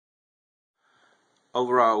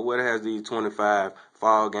Overall, what has these 25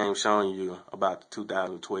 fall games shown you about the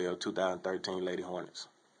 2012-2013 Lady Hornets?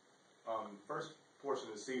 First portion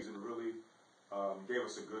of the season really gave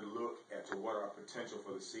us a good look at to what our potential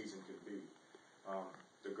for the season could be.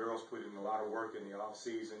 The girls put in a lot of work in the off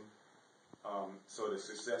season, so the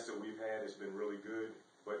success that we've had has been really good.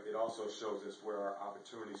 But it also shows us where our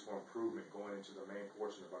opportunities for improvement going into the main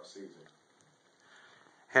portion of our season.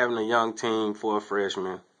 Having a young team, 4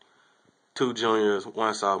 freshmen, 2 juniors,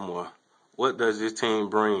 1 sophomore, what does this team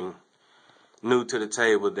bring new to the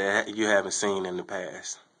table that you haven't seen in the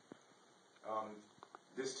past?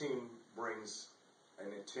 This team brings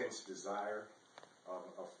an intense desire,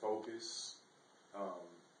 a focus,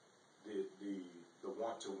 the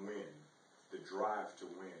want to win, the drive to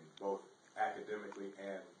win, both academically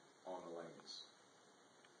and on the lanes.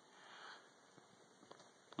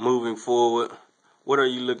 Moving forward, what are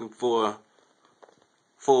you looking forward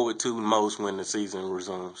to most when the season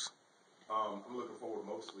resumes? I'm looking forward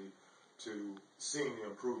mostly to seeing the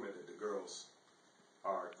improvement that the girls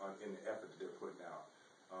are in the effort that they're putting out.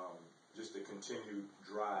 Just the continued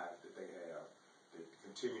drive that they have, they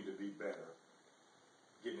continue to be better.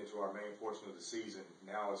 Getting into our main portion of the season,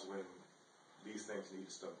 now is when these things need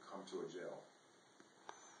to come to a gel.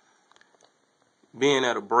 Being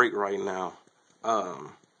at a break right now,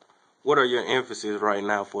 what are your emphasis right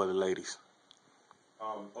now for the ladies?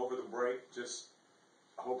 Over the break, just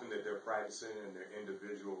hoping that they're practicing in their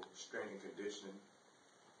individual strength and conditioning.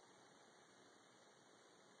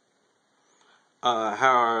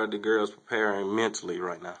 How are the girls preparing mentally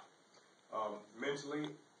right now? Mentally,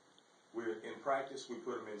 we're in practice. We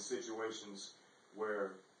put them in situations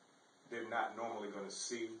where they're not normally going to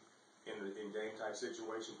see in game type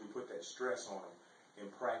situations. We put that stress on them in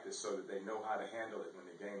practice so that they know how to handle it when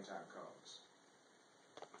the game time comes.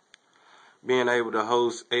 Being able to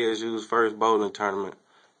host ASU's first bowling tournament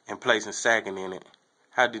and placing second in it,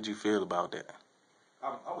 how did you feel about that?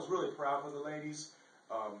 I was really proud of the ladies.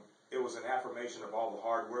 It was an affirmation of all the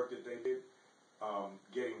hard work that they did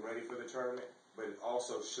getting ready for the tournament, but it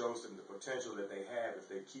also shows them the potential that they have if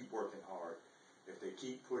they keep working hard, if they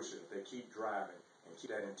keep pushing, if they keep driving, and keep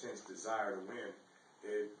that intense desire to win.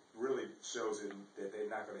 It really shows them that they're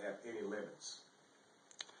not going to have any limits.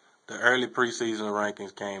 The early preseason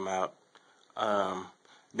rankings came out,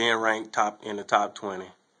 being ranked in the top 20.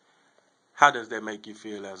 How does that make you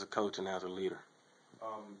feel as a coach and as a leader?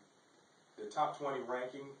 The top 20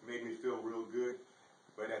 ranking made me feel real good,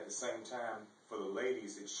 but at the same time, for the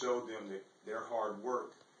ladies, it showed them that their hard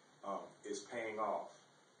work is paying off.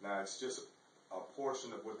 Now, it's just a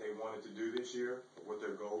portion of what they wanted to do this year, what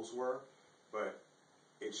their goals were, but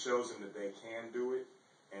it shows them that they can do it,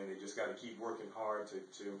 and they just got to keep working hard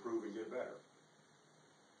to improve and get better.